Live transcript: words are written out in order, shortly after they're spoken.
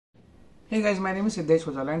Hey guys, my name is Siddesh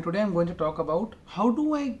Hojala and today I'm going to talk about how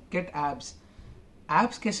do I get abs.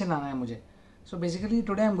 Abs कैसे लाना है मुझे. So basically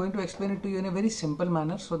today I'm going to explain it to you in a very simple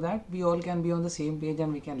manner so that we all can be on the same page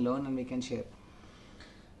and we can learn and we can share.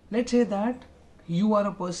 Let's say that you are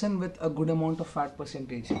a person with a good amount of fat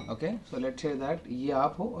percentage. Okay, so let's say that ये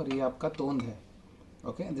आप हो और ये आपका तोंद है.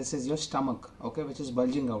 Okay, this is your stomach. Okay, which is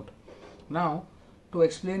bulging out. Now to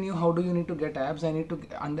explain you how do you need to get abs, I need to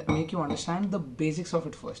make you understand the basics of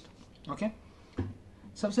it first. Okay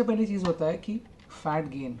सबसे पहली चीज़ होता है कि fat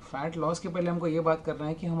gain. Fat loss के पहले हमको ये बात करना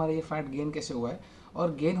है कि हमारा ये फैट गेन कैसे हुआ है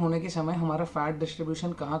और गेन होने के समय हमारा फैट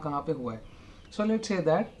डिस्ट्रीब्यूशन कहाँ कहाँ पे हुआ है. सो लेट्स से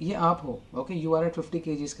दैट ये आप हो. Okay, you are eight 50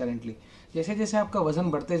 kgs currently. जैसे जैसे आपका वजन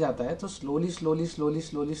बढ़ते जाता है तो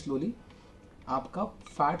स्लोली आपका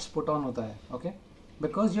फैट्स पुट ऑन होता है. Okay,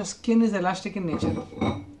 because your skin is elastic in nature.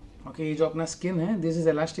 Okay, ये जो अपना स्किन है this is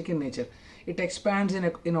elastic in nature. It expands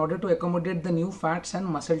in order to accommodate the new fats and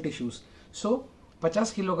muscle tissues. So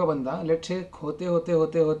 50 kilo का बंदा let's say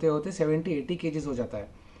होते 70-80 kgs हो जाता है.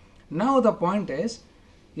 Now the point is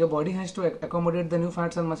your body has to accommodate the new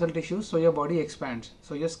fats and muscle tissues, so your body expands,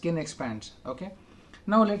 so your skin expands. Okay,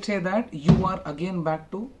 now let's say that you are again back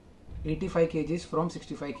to 85 kgs from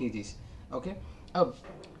 65 kgs. Okay, अब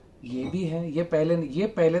ये भी है, ये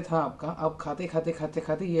पहले था आपका, अब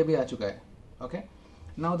खाते ये भी आ चुका है. Okay,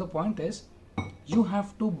 now the point is you have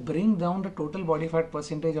to bring down the total body fat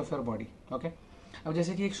percentage of your body. Okay, अब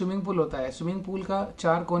जैसे कि एक स्विमिंग पूल होता है. स्विमिंग पूल का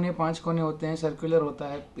 4 कोने 5 कोने होते हैं, सर्कुलर होता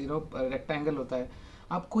है, रेक्टेंगल होता है.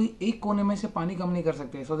 आप कोई एक कोने में से पानी कम नहीं कर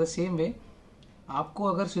सकते. सो द सेम वे आपको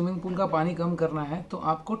अगर स्विमिंग पूल का पानी कम करना है तो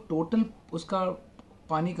आपको टोटल उसका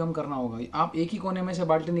पानी कम करना होगा. आप एक ही कोने में से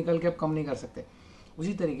बाल्टी निकल के आप कम नहीं कर सकते.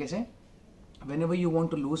 उसी तरीके से whenever you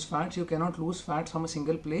want to lose fats, you cannot lose fats from a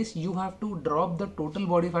single place. You have to drop the total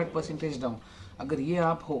body fat percentage down. अगर ये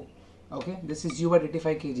आप हो, okay, this is you at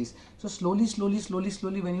 85 kgs. So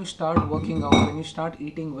slowly when you start working out, when you start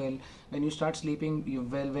eating well, when you start sleeping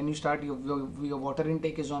well, when you start your water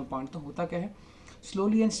intake is on point, तो होता क्या है,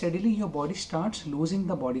 slowly and steadily your body starts losing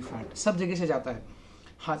the body fat. सब जगह से जाता है,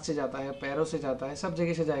 हाथ से जाता है, पैरों से जाता है, सब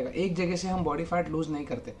जगह से जाएगा. एक जगह से हम बॉडी फैट लूज नहीं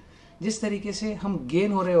करते. जिस तरीके से हम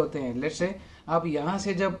गेन हो रहे होते हैं, लेट्स से आप यहाँ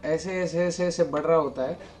से जब ऐसे बढ़ रहा होता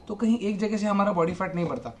है तो कहीं एक जगह से हमारा बॉडी फैट नहीं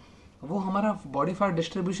बढ़ता. वो हमारा बॉडी फैट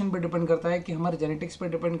डिस्ट्रीब्यूशन पे डिपेंड करता है कि हमारे जेनेटिक्स पे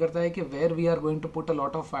डिपेंड करता है कि where we are going to put a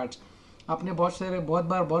lot of fats. आपने बहुत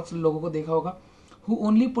बार बहुत से लोगों को देखा होगा who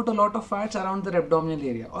only put a lot of fats around their abdominal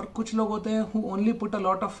area, और कुछ लोग होते हैं who only put a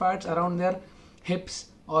lot of fats around their hips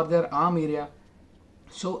और their arm area.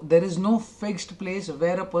 So there is no fixed place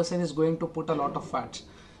where a person is going to put a lot of fats.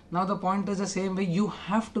 Now the point is the same way, you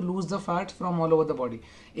have to lose the fats from all over the body.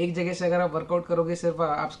 एक जगह से अगर आप workout करोगे, सिर्फ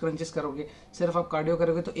आप crunches करोगे, सिर्फ आप कार्डियो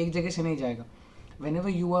करोगे तो एक जगह से नहीं जाएगा.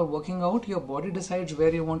 Whenever you are working out, your body decides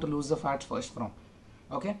where you want to lose the fats first from.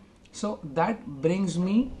 Okay, so that brings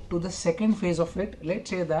me to the second phase of it.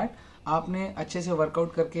 Let's say that आपने अच्छे से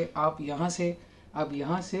workout करके आप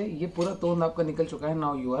यहाँ से ये पूरा तोंद आपका निकल चुका है.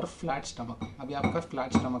 Now you are flat stomach. अभी आपका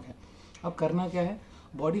फ्लैट स्टमक है. अब करना क्या है,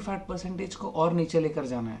 बॉडी फैट परसेंटेज को और नीचे लेकर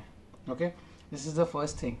जाना है. Okay, this is the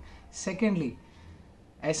first thing. Secondly,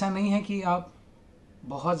 ऐसा नहीं है कि आप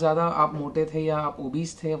बहुत ज़्यादा आप मोटे थे या आप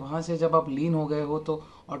ओबीस थे, वहाँ से जब आप लीन हो गए हो तो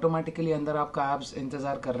ऑटोमेटिकली अंदर आपका एब्स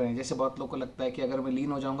इंतज़ार कर रहे हैं. जैसे बहुत लोग को लगता है कि अगर मैं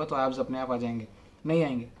लीन हो जाऊँगा तो एब्स अपने आप आ जाएंगे. नहीं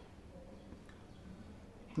आएंगे.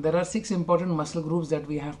 There are 6 important muscle groups that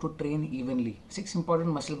we have to train evenly. 6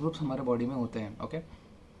 important muscle groups हमारे बॉडी में होते हैं. Okay,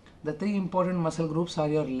 the 3 important muscle groups are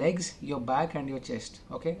your legs, your back and your chest.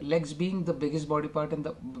 Okay, legs being the biggest body part and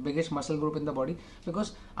the biggest muscle group in the body,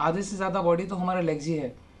 because आधे से ज़्यादा body तो हमारा legs ही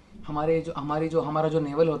है. हमारा जो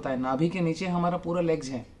naval होता है, नाभि के नीचे हमारा पूरा legs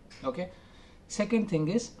है. Okay, सेकेंड थिंग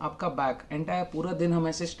इज आपका बैक. एंटायर पूरा दिन हम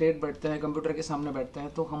ऐसे स्ट्रेट बैठते हैं, कंप्यूटर के सामने बैठते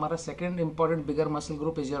हैं, तो हमारा second important bigger muscle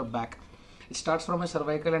group is your back. It starts from a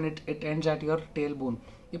cervical and it ends at your tailbone.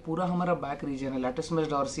 ये पूरा हमारा बैक रीजन है. लैटिस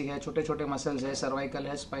डॉर्सी है, छोटे छोटे मसल्स है, सर्वाइकल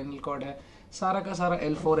है, स्पाइनल कॉर्ड है, सारा का सारा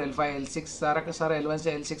L4, L5, L6, सारा का सारा L1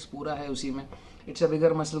 से L6 पूरा है उसी में. It's a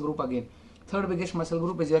bigger muscle group again. Third biggest muscle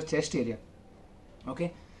group is your chest area. Okay,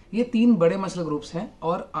 ये 3 बड़े मसल ग्रुप्स हैं.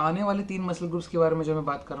 और आने वाले 3 मसल ग्रुप्स के बारे में जो मैं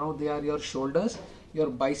बात कर रहा हूँ, they are your shoulders, your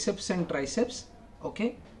biceps and triceps,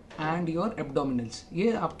 okay, and your abdominals.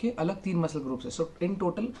 ये आपके अलग 3 मसल ग्रुप्स है. सो इन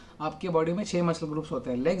टोटल आपके बॉडी में 6 मसल ग्रुप्स होते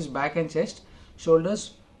हैं. Legs, back and chest,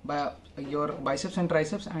 shoulders, your biceps and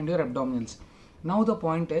triceps and your abdominals. Now the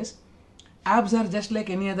point is abs are just like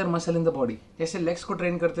any other muscle in the body. जैसे legs को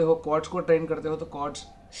train करते हो, quartz को train करते हो तो क्वाड्स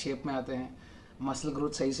शेप में आते हैं, मसल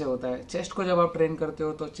ग्रोथ सही से होता है. चेस्ट को जब आप ट्रेन करते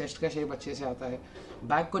हो तो चेस्ट का शेप अच्छे से आता है.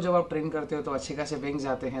 बैक को जब आप ट्रेन करते हो तो अच्छे खासे विंग्स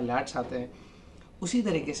आते हैं, लैट्स आते हैं. उसी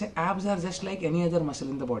तरीके से abs are just like any other muscle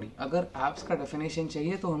in the body. अगर एब्स का डेफिनेशन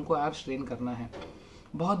चाहिए तो उनको एब्स ट्रेन करना है।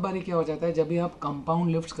 बहुत बारी क्या हो जाता है, जब भी आप कंपाउंड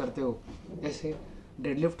लिफ्ट्स करते हो, जैसे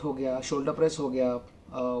डेडलिफ्ट हो गया, शोल्डर प्रेस हो गया,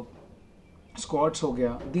 स्क्वाट्स हो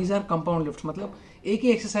गया, दीज आर कंपाउंड लिफ्ट, मतलब एक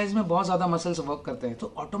ही एक्सरसाइज में बहुत ज़्यादा मसल्स वर्क करते हैं,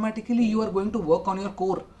 तो automatically you are going to work on your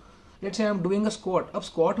core. Let's say I am doing a squat, अब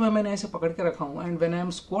स्क्वाट में मैंने ऐसे पकड़ के रखा हूँ and when I am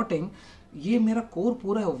squirting ये मेरा कोर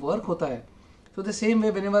पूरा वर्क होता है। तो the same way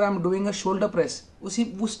whenever I am doing a shoulder press,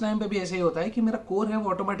 उस टाइम पे भी ऐसे ही होता है कि मेरा कोर है वो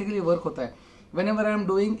ऑटोमेटिकली वर्क होता है। Whenever I am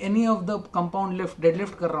doing any of the compound lift,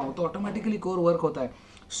 deadlift कर रहा हूँ तो ऑटोमेटिकली कोर वर्क होता है।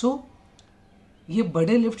 सो ये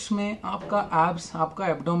बड़े लिफ्ट्स में आपका एब्स, आपका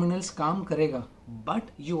एब्डोमिनल्स काम करेगा, but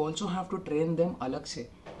you also have to train them अलग से।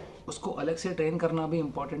 उसको अलग से ट्रेन करना भी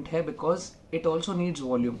इंपॉर्टेंट है because it also needs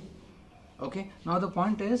volume. Okay, now the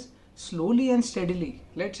point is slowly and steadily.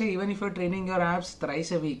 Let's say even if you're training your abs thrice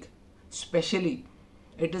a week, specially,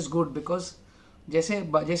 it is good because जैसे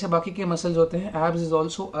बाकी के muscles होते हैं, abs is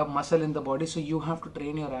also a muscle in the body, so you have to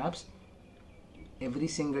train your abs every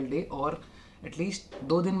single day, और at least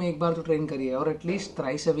 2 दिन में एक बार तो ट्रेन करिए, और at least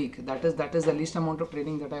thrice a week. That is the least amount of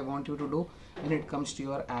training that I want you to do when it comes to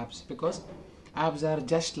your abs, because abs are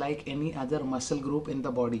just like any other muscle group in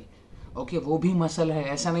the body. Okay वो भी muscle है,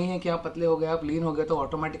 ऐसा नहीं है कि आप पतले हो गए, आप लीन हो गए तो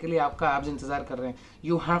ऑटोमेटिकली आपका एब्स इंतजार कर रहे हैं।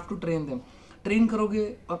 You have to train them. Train करोगे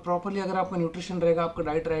और प्रॉपरली अगर आपका न्यूट्रिशन रहेगा, आपका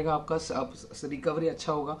डाइट रहेगा, आपका रिकवरी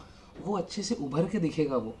अच्छा होगा, वो अच्छे से उभर के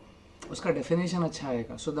दिखेगा, वो उसका डेफिनेशन अच्छा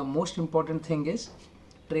आएगा। So the most important thing is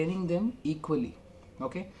training them equally.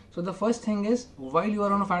 Okay, so the first thing is while you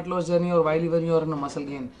are on a fat loss journey or while even you are on a muscle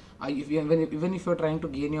gain, even if you are trying to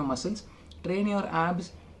gain your muscles, train your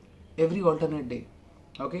abs every alternate day.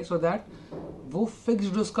 Okay, so that वो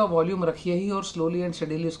fixed उसका volume रखिए ही और slowly and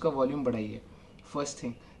steadily उसका volume बढ़ाइए। First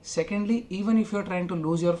thing. Secondly, even if you are trying to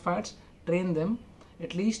lose your fats, train them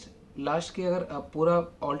at least last के, अगर पूरा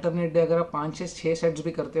alternate day अगर आप 5-6 सेट्स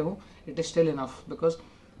भी करते हो, it is still enough, because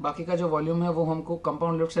बाकी का जो वॉल्यूम है वो हमको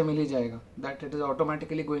कंपाउंड लिफ्ट से मिल ही जाएगा, that it is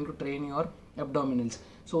automatically going to train your abdominals.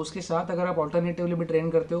 सो उसके साथ अगर आप ऑल्टरनेटिवली भी ट्रेन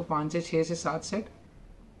करते हो 5 से 7 set,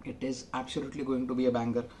 it is absolutely going to be a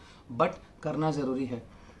banger. But करना ज़रूरी है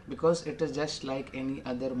because it is just like any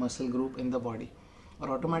other muscle group in the body. और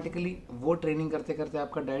ऑटोमेटिकली वो ट्रेनिंग करते करते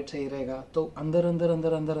आपका डाइट सही रहेगा तो अंदर अंदर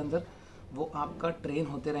अंदर अंदर अंदर वो आपका ट्रेन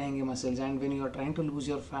होते रहेंगे muscles, and when you are trying to lose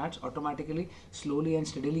your fats, automatically slowly and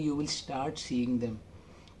steadily you will start seeing them.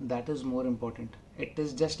 That is more important. It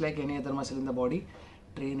is just like any other muscle in the body,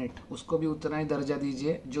 train it. उसको भी उतना ही दर्जा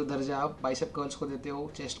दीजिए जो दर्जा आप bicep curls को देते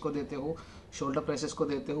हो, चेस्ट को देते हो, शोल्डर प्रेसेस को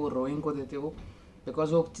देते हो, रोइंग को देते हो,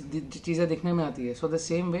 बिकॉज वो चीज़ें दिखने में आती है। So the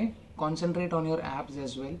same way concentrate on your abs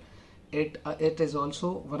as well. It is also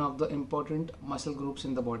one of the important muscle groups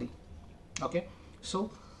in the body. Okay, so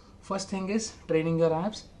first thing is training your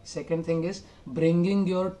abs. Second thing is bringing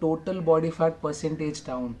your total body fat percentage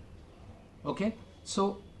down. Okay, so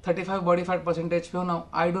 35 body fat percentage पे हो। now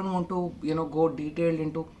I don't want to go detailed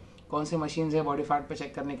into कौन से machines है body fat पे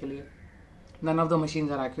check करने के लिए। none of the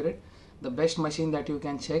machines are accurate. the best machine that you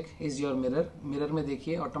can check is your mirror. Mirror में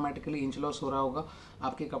देखिए ऑटोमेटिकली इंच लॉस हो रहा होगा,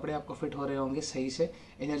 आपके कपड़े आपको फिट हो रहे होंगे सही से,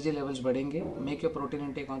 एनर्जी लेवल्स बढ़ेंगे, make your protein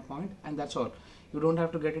intake on point, and that's all. You don't have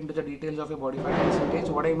to get into the details of your body fat percentage.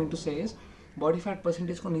 What I mean to say is body fat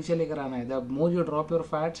percentage को नीचे लेकर आना है। The more you drop your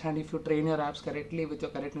fats and if you train your abs correctly with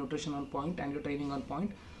your correct nutrition on point and your training on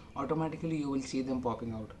point, automatically you will see them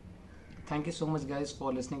popping out. Thank you so much guys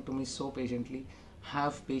for listening to me so patiently.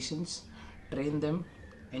 Have patience, train them,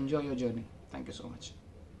 enjoy your journey. Thank you so much.